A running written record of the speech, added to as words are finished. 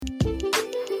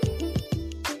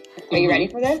Are you ready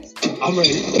for this? I'm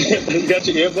ready. You got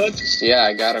your earbuds? Yeah,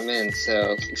 I got them in,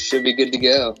 so should be good to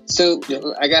go. So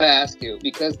I gotta ask you,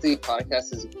 because the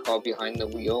podcast is called Behind the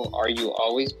Wheel, are you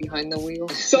always behind the wheel?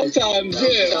 Sometimes,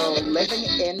 yeah. So living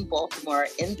in Baltimore,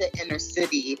 in the inner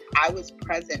city, I was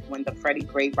present when the Freddie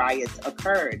Gray riots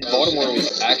occurred. Baltimore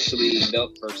was actually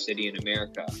the first city in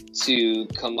America to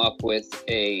come up with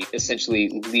a essentially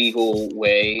legal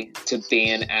way to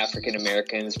ban African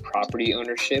Americans' property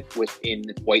ownership within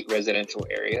white residential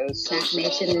areas.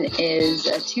 Machination is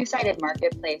a two-sided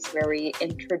marketplace where we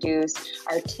introduce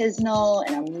artisanal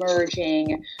and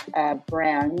emerging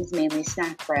brands, mainly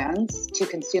snack brands, to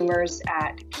consumers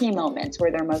at key moments where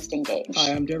they're most engaged.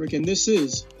 Hi, I'm Derek, and this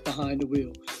is Behind the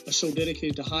Wheel, a show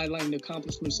dedicated to highlighting the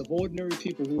accomplishments of ordinary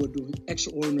people who are doing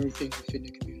extraordinary things within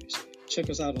their communities.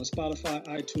 Check us out on Spotify,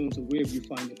 iTunes, or wherever you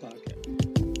find your podcast.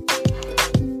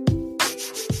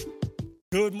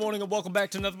 Good morning and welcome back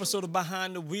to another episode of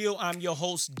Behind the Wheel. I'm your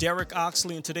host, Derek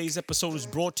Oxley, and today's episode is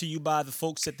brought to you by the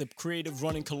folks at the Creative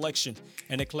Running Collection,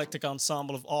 an eclectic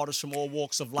ensemble of artists from all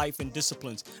walks of life and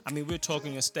disciplines. I mean, we're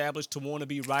talking established to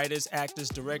wannabe writers, actors,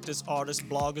 directors, artists,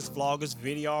 bloggers, vloggers,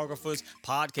 videographers,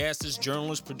 podcasters,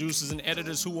 journalists, producers, and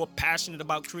editors who are passionate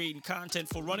about creating content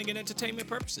for running and entertainment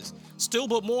purposes. Still,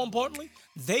 but more importantly,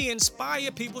 they inspire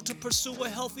people to pursue a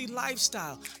healthy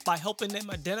lifestyle by helping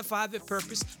them identify their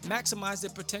purpose, maximize their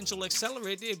potential,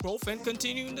 accelerate their growth, and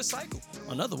continuing the cycle.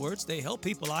 In other words, they help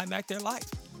people IMAC their life.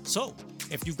 So,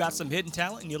 if you've got some hidden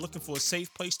talent and you're looking for a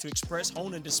safe place to express,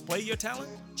 hone, and display your talent,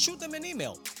 shoot them an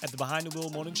email at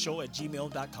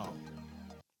thebehindthewheelmorningshow@gmail.com.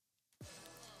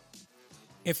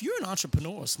 If you're an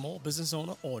entrepreneur, a small business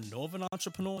owner, or know of an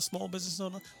entrepreneur, or small business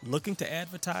owner looking to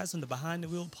advertise on the Behind the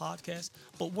Wheel podcast,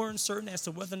 but weren't certain as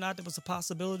to whether or not there was a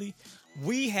possibility,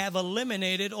 we have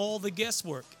eliminated all the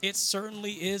guesswork. It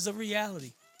certainly is a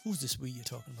reality. Who's this we you're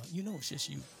talking about? You know it's just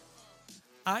you.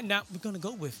 We're going to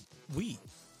go with we.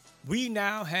 We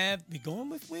going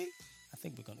with we? I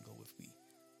think we're going to go with we.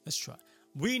 Let's try.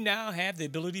 We now have the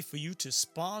ability for you to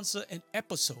sponsor an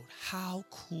episode. How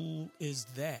cool is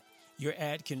that? Your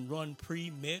ad can run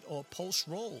pre, mid, or post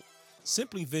roll.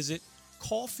 Simply visit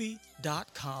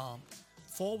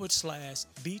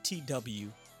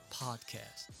coffee.com/BTW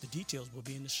podcast. The details will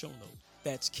be in the show note.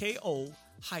 That's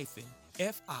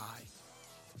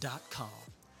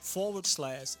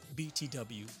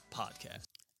KO-fi.com/BTW podcast.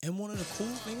 And one of the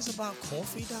cool things about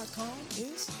coffee.com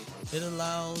is it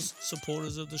allows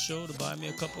supporters of the show to buy me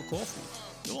a cup of coffee.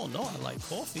 You all know I like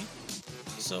coffee.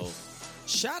 So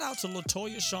shout out to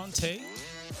Latoya Shante,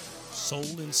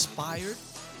 Soul Inspired,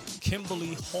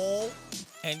 Kimberly Hall,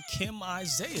 and Kim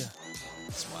Isaiah.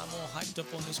 That's why I'm all hyped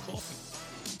up on this coffee.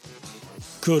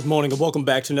 Good morning and welcome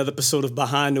back to another episode of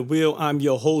Behind the Wheel. I'm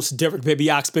your host, Derek Baby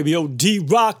Ox, Baby O,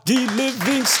 D-Rock, D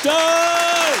Livingston.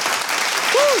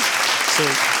 Woo! So,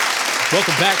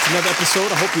 welcome back to another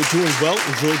episode. I hope you're doing well.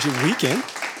 Enjoyed your weekend.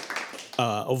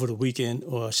 Over the weekend,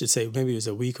 or I should say maybe it was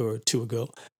a week or two ago,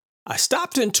 I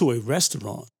stopped into a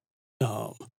restaurant,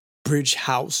 Bridge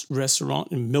House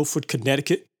Restaurant in Milford,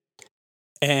 Connecticut.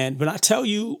 And when I tell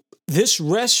you this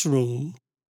restroom,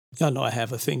 y'all know I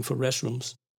have a thing for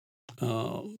restrooms.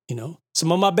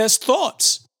 Some of my best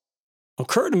thoughts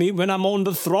occur to me when I'm on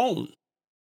the throne.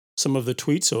 Some of the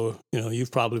tweets, or,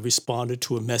 you've probably responded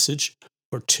to a message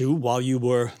or two while you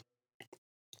were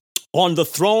on the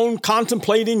throne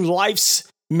contemplating life's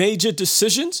major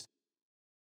decisions.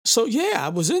 So, I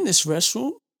was in this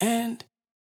restroom, and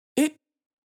it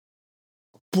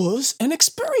was an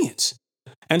experience.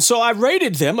 And so I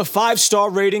rated them a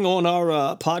 5-star rating on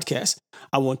our podcast.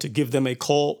 I want to give them a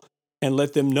call and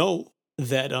let them know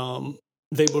that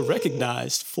they were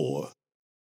recognized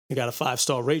they got a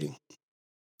 5-star rating.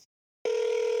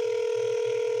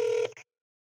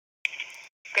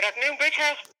 Good afternoon, Bridge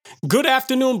House. Good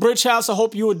afternoon, Bridge House. I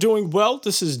hope you are doing well.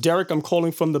 This is Derek. I'm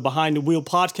calling from the Behind the Wheel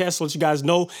podcast to let you guys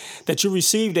know that you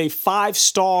received a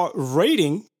 5-star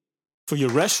rating for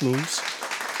your restrooms.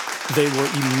 They were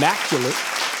immaculate.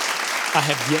 I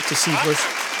have yet to see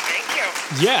Thank you.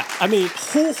 Yeah, I mean,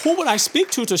 who would I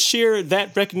speak to share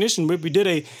that recognition with? We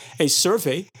did a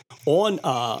survey on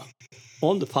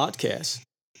the podcast,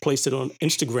 placed it on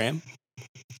Instagram.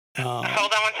 Hold on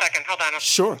one second. Hold on.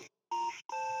 Sure.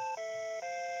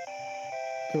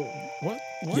 What?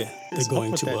 Yeah, they're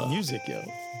going to that music, yo.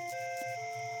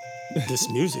 This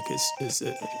music is it's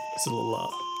a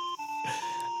little.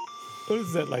 What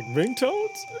is that, like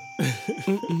ringtones?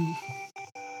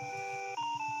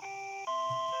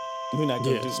 We're not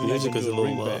gonna this music is a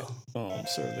little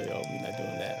survey. We're not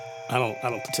doing that. I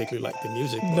don't particularly like the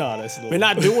music. No, that's a little. We're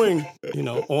not doing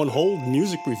on hold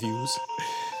music reviews.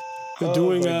 We're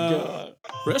doing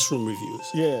restroom reviews.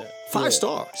 Yeah. 5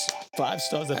 stars. 5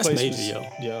 stars. That That's place major, was,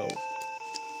 yo.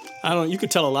 Yo. You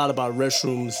could tell a lot about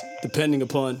restrooms depending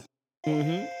upon.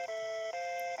 You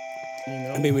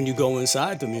know? I mean, when you go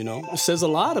inside them, it says a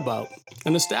lot about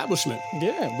an establishment.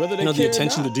 Yeah, whether they the care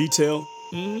attention or to not. detail.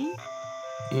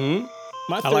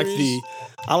 My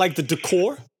I like the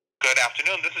decor. Good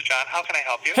afternoon. This is John. How can I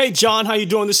help you? Hey, John, how you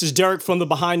doing? This is Derek from the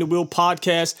Behind the Wheel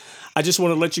podcast. I just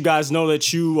want to let you guys know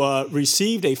that you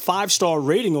received a 5-star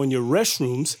rating on your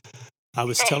restrooms. I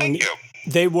was telling thank you.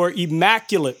 they were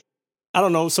immaculate. I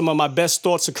don't know, some of my best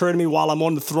thoughts occur to me while I'm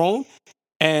on the throne,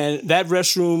 and that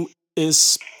restroom is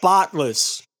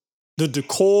spotless. The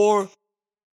decor,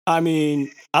 I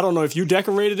mean, I don't know if you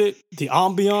decorated it, the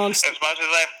ambiance.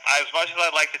 As much as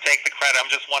I'd like to take the credit, I'm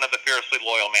just one of the fiercely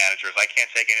loyal managers. I can't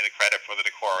take any of the credit for the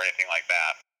decor or anything like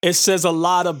that. It says a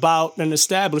lot about an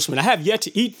establishment. I have yet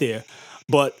to eat there,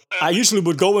 but I usually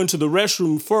would go into the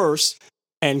restroom first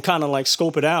and kind of like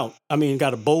scope it out. I mean,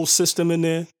 got a bowl system in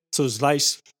there, so it's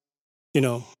nice,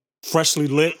 freshly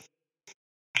lit,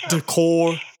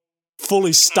 decor,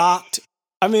 fully stocked.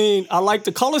 I mean, I like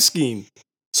the color scheme.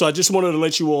 So I just wanted to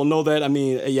let you all know that. I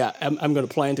mean, yeah, I'm going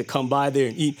to plan to come by there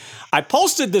and eat. I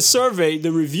posted the survey,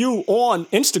 the review on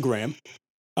Instagram.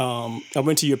 I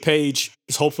went to your page,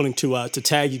 was hoping to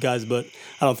tag you guys, but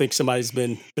I don't think somebody's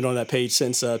been on that page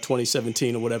since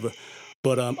 2017 or whatever.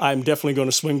 But I'm definitely going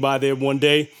to swing by there one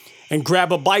day and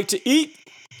grab a bite to eat.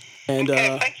 And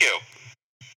Okay, thank you.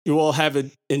 you all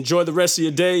enjoy the rest of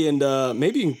your day, and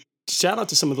maybe shout out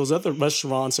to some of those other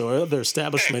restaurants or other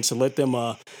establishments and let them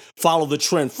follow the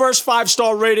trend. First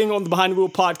 5-star rating on the Behind the Wheel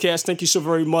podcast. Thank you so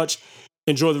very much.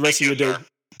 Enjoy the rest of your day. Sir.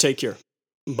 Take care.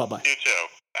 Bye-bye. You too.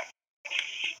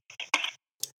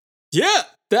 Yeah,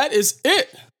 that is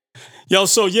it. Yo,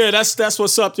 so yeah, that's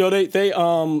what's up, yo.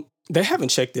 They haven't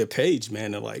checked their page,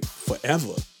 man, in like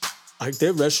forever. Like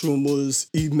their restroom was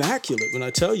immaculate when I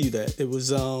tell you that. It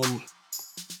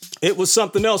was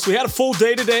something else. We had a full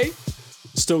day today.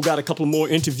 Still got a couple more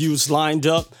interviews lined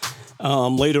up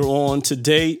later on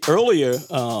today. Earlier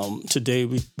today,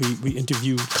 we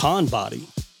interviewed Conbody,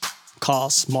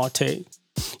 Cos Marte.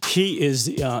 He is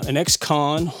an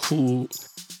ex-con who,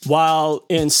 while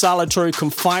in solitary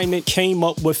confinement, came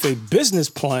up with a business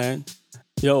plan,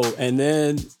 and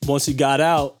then once he got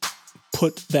out,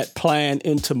 put that plan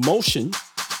into motion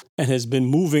and has been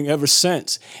moving ever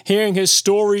since. Hearing his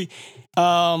story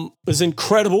was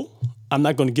incredible. I'm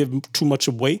not going to give too much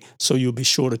away, so you'll be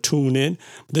sure to tune in.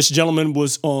 This gentleman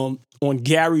was on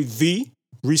Gary V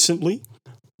recently.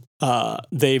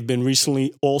 They've been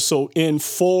recently also in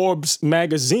Forbes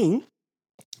magazine.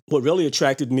 What really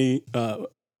attracted me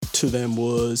to them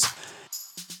was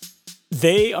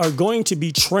they are going to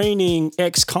be training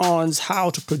ex-cons how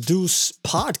to produce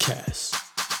podcasts.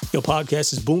 Your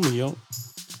podcast is booming, yo.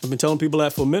 I've been telling people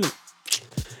that for a minute.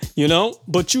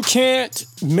 But you can't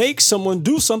make someone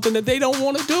do something that they don't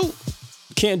want to do.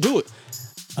 You can't do it.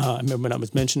 I remember when I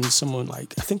was mentioning someone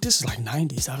like, I think this is like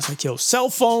 90s. I was like, yo, cell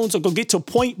phones are going to get to a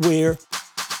point where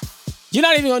you're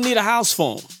not even going to need a house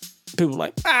phone. People are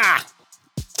like,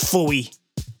 phooey,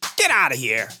 get out of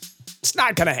here. It's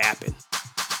not going to happen.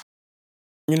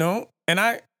 And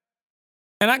I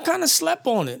kind of slept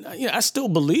on it. I still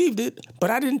believed it,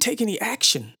 but I didn't take any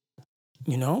action,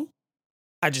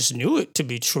 I just knew it to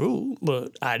be true,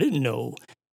 but I didn't know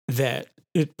that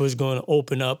it was going to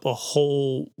open up a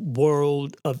whole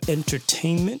world of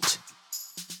entertainment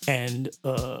and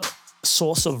a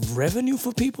source of revenue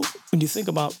for people. When you think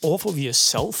about off of your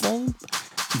cell phone,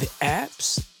 the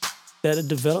apps that are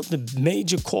developed, the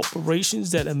major corporations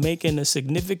that are making a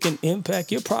significant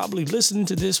impact, you're probably listening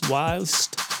to this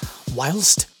whilst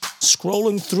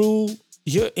scrolling through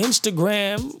your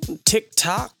Instagram,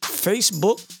 TikTok,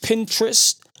 Facebook,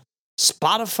 Pinterest,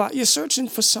 Spotify. You're searching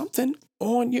for something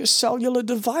on your cellular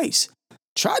device.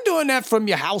 Try doing that from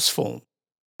your house phone.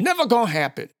 Never gonna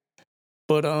happen.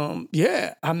 But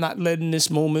yeah, I'm not letting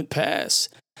this moment pass.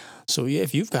 So yeah,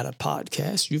 if you've got a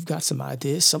podcast, you've got some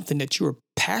ideas, something that you're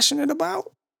passionate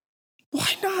about,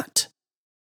 why not?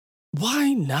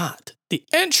 Why not? The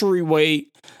entryway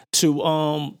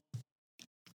to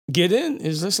get in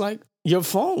is just like your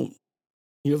phone.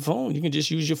 Your phone. You can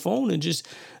just use your phone and just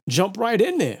jump right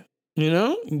in there,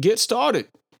 and get started.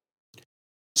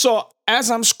 So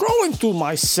as I'm scrolling through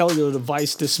my cellular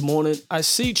device this morning, I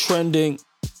see trending,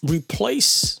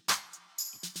 replace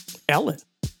Ellen.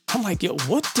 I'm like, yo,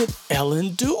 what did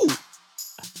Ellen do?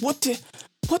 What did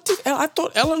I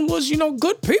thought Ellen was,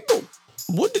 good people.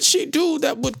 What did she do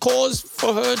that would cause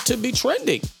for her to be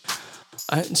trending?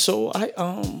 And so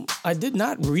I did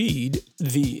not read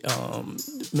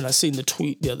when I seen the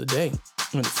tweet the other day.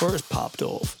 when it first popped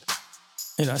off.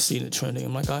 And I seen it trending.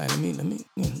 I'm like, all right, let me,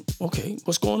 okay,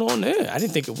 what's going on there? I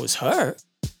didn't think it was her.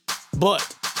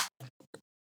 But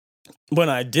when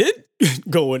I did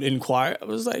go and inquire, I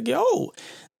was like, yo,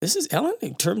 this is Ellen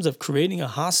in terms of creating a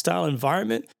hostile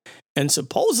environment. And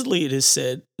supposedly it is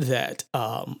said that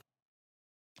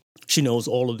she knows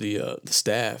all of the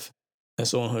staff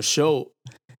that's on her show.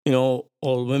 You know,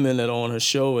 all the women that are on her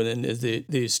show, and then there's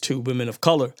these two women of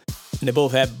color, and they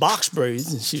both have box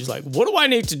braids. And she was like, what do I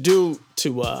need to do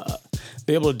to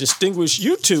be able to distinguish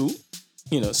you two,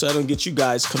 you know, so I don't get you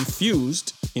guys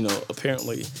confused? You know,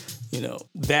 apparently, you know,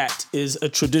 that is a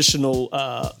traditional,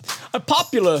 a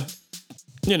popular,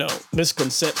 you know,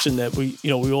 misconception that we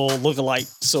all look alike.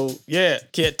 So, yeah,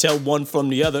 can't tell one from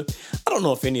the other. I don't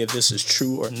know if any of this is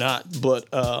true or not, but,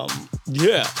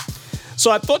 yeah. So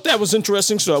I thought that was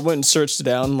interesting, so I went and searched it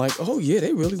out. I'm like, oh, yeah,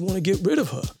 they really want to get rid of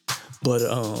her. But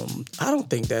I don't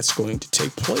think that's going to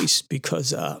take place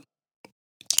because,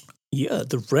 yeah,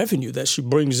 the revenue that she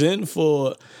brings in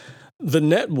for the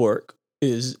network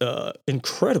is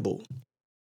incredible.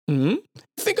 Mm-hmm.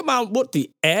 Think about what an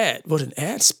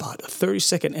ad spot, a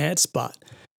 30-second ad spot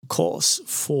costs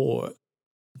for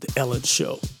the Ellen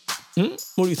Show.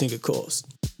 What do you think it costs?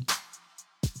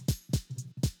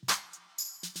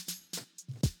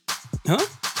 Huh?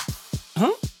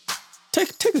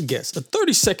 Take a guess. A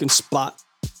 30-second spot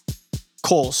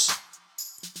costs.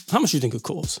 How much do you think it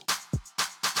costs?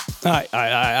 All right.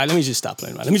 Let me just stop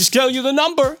playing around. Let me just tell you the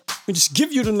number. Let me just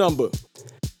give you the number.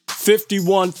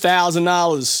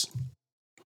 $51,000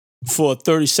 for a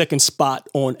 30-second spot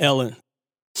on Ellen.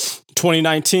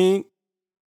 2019,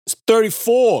 it's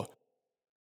 $34,000.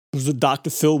 It was what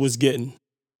Dr. Phil was getting.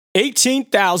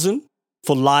 $18,000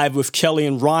 for Live with Kelly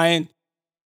and Ryan.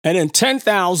 And then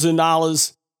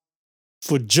 $10,000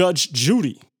 for Judge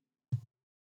Judy.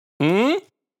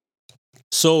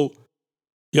 So,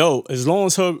 yo, as long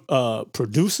as her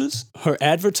producers, her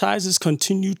advertisers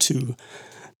continue to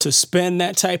spend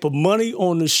that type of money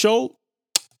on the show,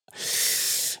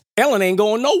 Ellen ain't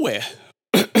going nowhere.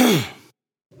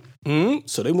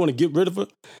 So they want to get rid of her.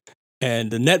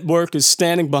 And the network is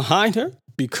standing behind her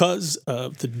because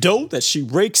of the dough that she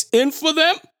rakes in for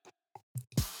them.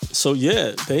 So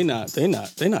yeah, they're not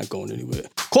going anywhere.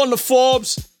 According to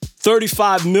Forbes,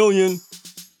 $35 million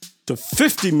to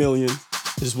 $50 million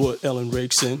is what Ellen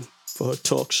rakes in for her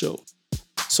talk show.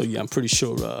 So yeah, I'm pretty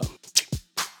sure they're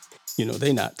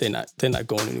not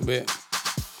going anywhere.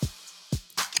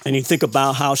 And you think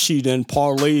about how she then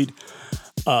parlayed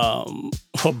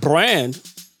her brand.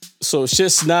 So it's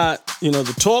just not,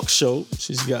 the talk show.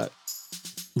 She's got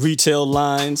retail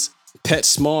lines,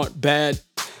 PetSmart, Bed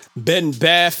and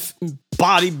Bath,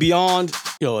 Body Beyond.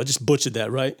 Yo, I just butchered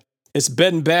that, right? It's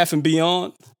Bed and Bath and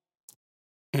Beyond.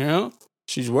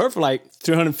 She's worth like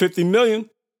 $350 million.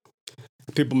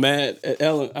 People mad at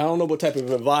Ellen. I don't know what type of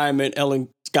environment Ellen's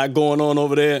got going on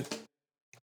over there.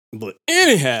 But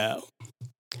anyhow,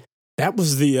 that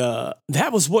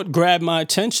was what grabbed my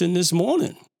attention this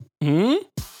morning. And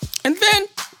then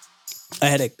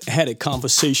I had a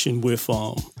conversation with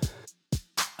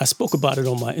I spoke about it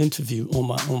on my interview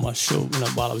on my show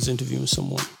while I was interviewing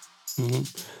someone.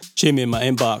 She hit me in my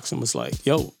inbox and was like,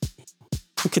 "Yo,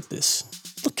 look at this.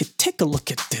 Take a look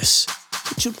at this.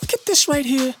 Would you look at this right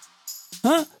here?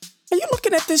 Huh? Are you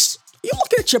looking at this? You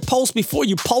looking at your posts before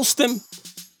you post them?"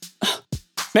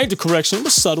 Made the correction. It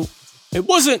was subtle. It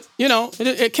wasn't,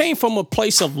 it came from a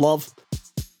place of love.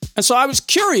 And so I was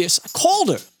curious. I called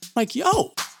her. Like,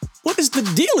 yo, what is the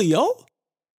deal, yo?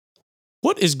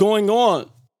 What is going on?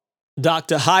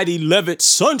 Dr. Heidi Levitt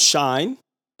Sunshine.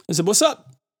 I said, what's up?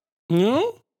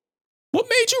 What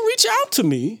made you reach out to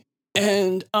me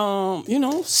and,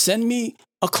 send me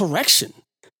a correction?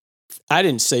 I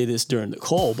didn't say this during the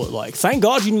call, but thank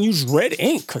God you didn't use red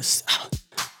ink, because I would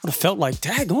have felt like,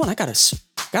 daggone, I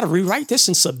gotta rewrite this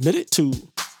and submit it to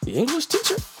the English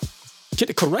teacher? Get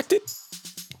it corrected?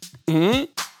 Well,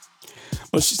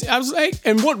 I was like,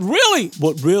 and what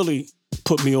really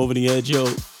put me over the edge,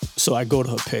 yo, so I go to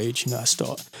her page, I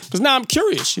start. Because now I'm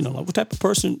curious, what type of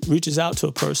person reaches out to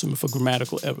a person with a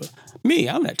grammatical error? Me,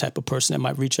 I'm that type of person that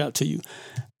might reach out to you.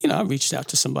 I reached out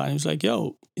to somebody who's like,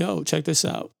 yo, check this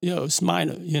out. Yo, it's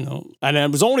minor, And I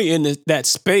was only in that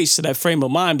space, that frame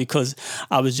of mind, because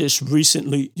I was just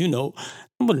recently, I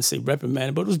wouldn't say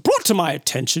reprimanded, but it was brought to my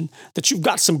attention that you've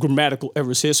got some grammatical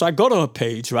errors here. So I go to her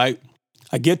page, right?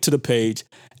 I get to the page,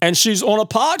 and she's on a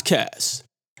podcast.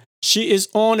 She is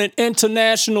on an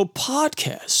international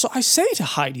podcast. So I say to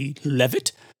Heidi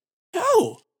Levitt,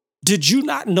 yo, did you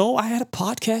not know I had a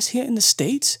podcast here in the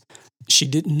States? She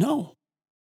didn't know.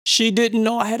 She didn't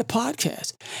know I had a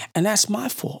podcast. And that's my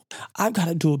fault. I've got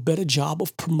to do a better job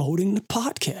of promoting the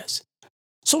podcast.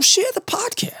 So share the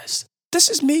podcast. This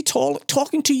is me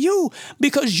talking to you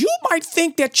because you might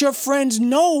think that your friends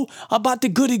know about the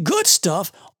goody good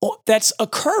stuff that's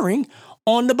occurring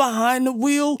on the Behind the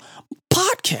Wheel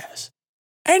podcast.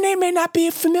 And they may not be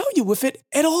familiar with it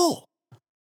at all.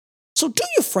 So do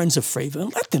your friends a favor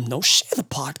and let them know. Share the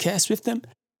podcast with them.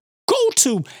 Go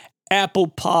to Apple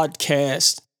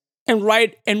Podcasts and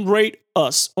write and rate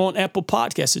us on Apple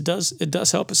Podcasts. It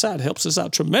does help us out. It helps us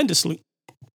out tremendously.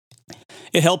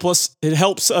 It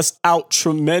helps us out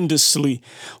tremendously.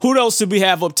 Who else did we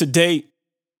have up to date?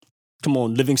 Come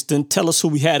on, Livingston, tell us who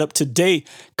we had up to date.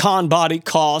 Con Body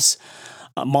Cost,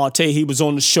 Marte, he was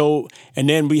on the show. And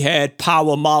then we had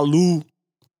Power Malu.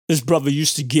 This brother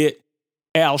used to get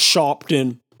Al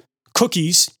Sharpton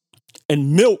cookies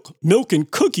and milk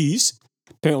and cookies.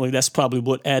 Apparently, that's probably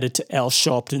what added to Al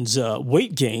Sharpton's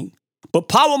weight gain. But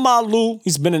Power Malu,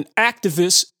 he's been an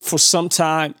activist for some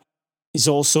time. He's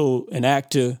also an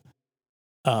actor,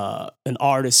 an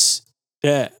artist.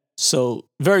 Yeah. So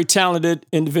very talented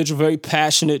individual, very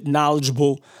passionate,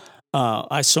 knowledgeable.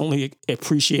 I certainly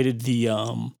appreciated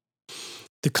the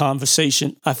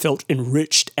conversation. I felt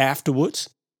enriched afterwards.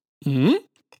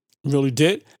 Really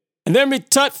did. And then we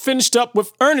finished up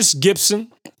with Ernest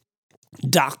Gibson,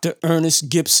 Dr. Ernest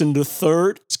Gibson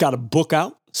III. He's got a book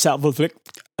out, Salvovic.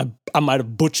 I might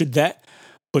have butchered that,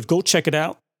 but go check it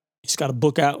out. He's got a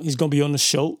book out. He's going to be on the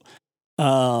show.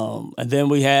 And then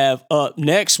we have up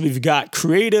next, we've got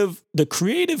the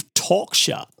Creative Talk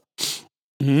Shop.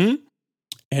 And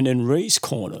then Ray's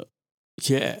Corner.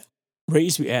 Yeah.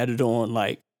 Ray's we added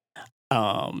on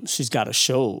she's got a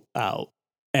show out.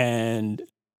 And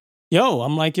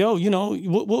I'm like,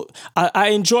 I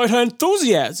enjoyed her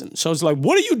enthusiasm. So I was like,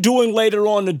 what are you doing later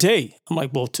on today? I'm like,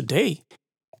 well, today.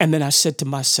 And then I said to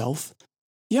myself,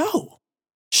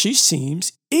 she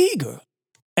seems eager.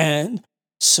 And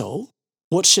so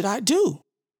what should I do?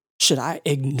 Should I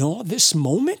ignore this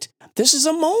moment? This is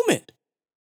a moment.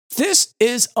 This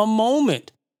is a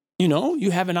moment.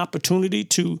 You have an opportunity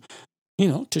to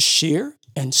share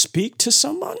and speak to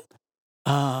someone.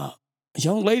 A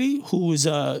young lady who is,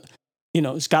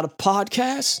 has got a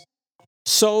podcast.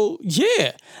 So,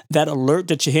 yeah, that alert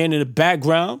that you're hearing in the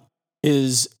background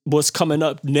is what's coming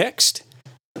up next.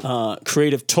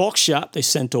 Creative Talk Shop, they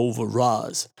sent over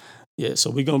Roz. Yeah, so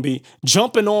we're going to be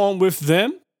jumping on with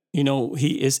them.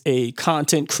 He is a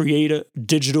content creator,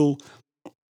 digital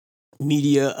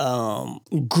media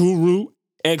guru,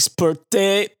 expert.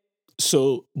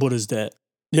 So what is that?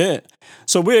 Yeah.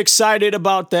 So we're excited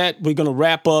about that. We're going to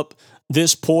wrap up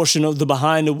this portion of the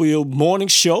Behind the Wheel morning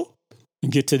show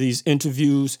and get to these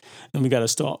interviews. And we got to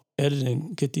start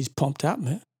editing, get these pumped out,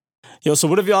 man. So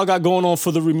whatever y'all got going on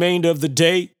for the remainder of the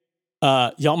day,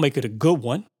 y'all make it a good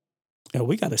one. And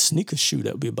we got a sneaker shoe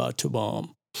that we're about to,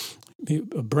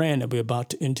 a brand that we're about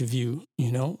to interview,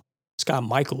 Scott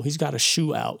Michael, he's got a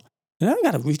shoe out. And I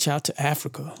got to reach out to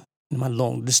Africa in my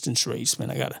long distance race,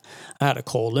 man. I had to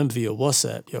call them via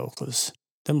WhatsApp, because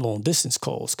them long distance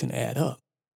calls can add up.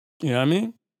 You know what I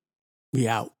mean? We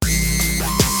out.